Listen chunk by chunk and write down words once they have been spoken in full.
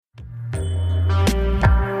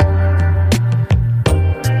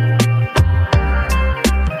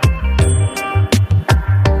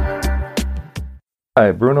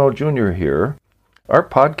Hi, Bruno Jr. here. Our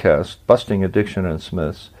podcast, Busting Addiction and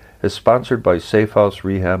Myths, is sponsored by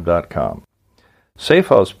SafeHouseRehab.com.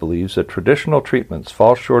 SafeHouse believes that traditional treatments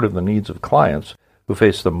fall short of the needs of clients who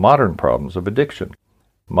face the modern problems of addiction.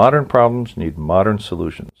 Modern problems need modern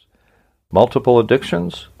solutions. Multiple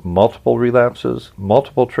addictions, multiple relapses,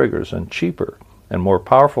 multiple triggers, and cheaper and more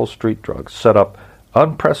powerful street drugs set up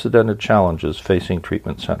unprecedented challenges facing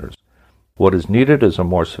treatment centers. What is needed is a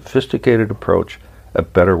more sophisticated approach, a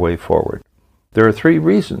better way forward. There are 3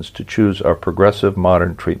 reasons to choose our progressive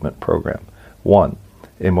modern treatment program. 1,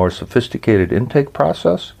 a more sophisticated intake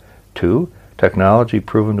process. 2, technology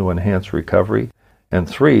proven to enhance recovery. And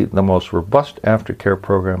 3, the most robust aftercare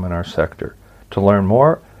program in our sector. To learn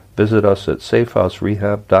more, visit us at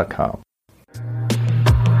SafeHouseRehab.com.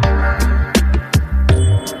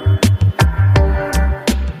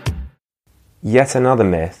 Yet another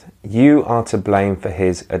myth. You are to blame for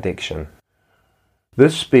his addiction.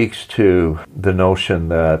 This speaks to the notion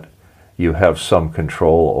that you have some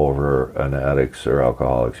control over an addict's or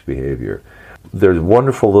alcoholic's behavior. There's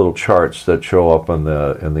wonderful little charts that show up in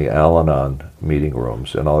the Al-Anon meeting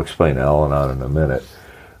rooms, and I'll explain Al-Anon in a minute.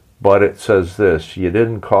 But it says this: you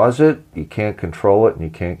didn't cause it, you can't control it, and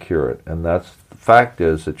you can't cure it. And the fact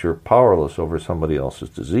is that you're powerless over somebody else's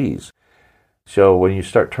disease. So when you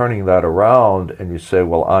start turning that around and you say,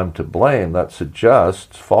 well, I'm to blame, that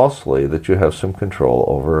suggests falsely that you have some control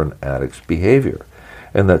over an addict's behavior.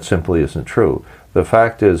 And that simply isn't true. The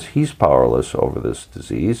fact is he's powerless over this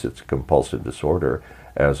disease. It's a compulsive disorder,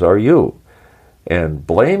 as are you. And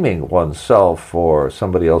blaming oneself for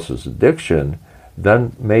somebody else's addiction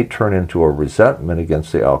then may turn into a resentment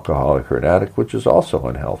against the alcoholic or an addict, which is also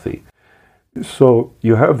unhealthy. So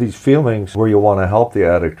you have these feelings where you want to help the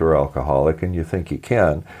addict or alcoholic, and you think you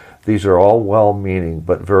can. These are all well-meaning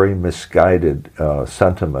but very misguided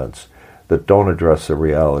sentiments that don't address the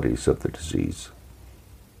realities of the disease.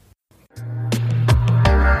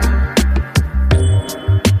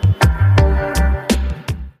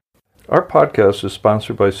 Our podcast is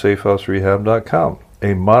sponsored by SafeHouseRehab.com,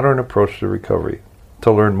 a modern approach to recovery.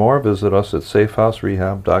 To learn more, visit us at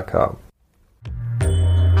SafeHouseRehab.com.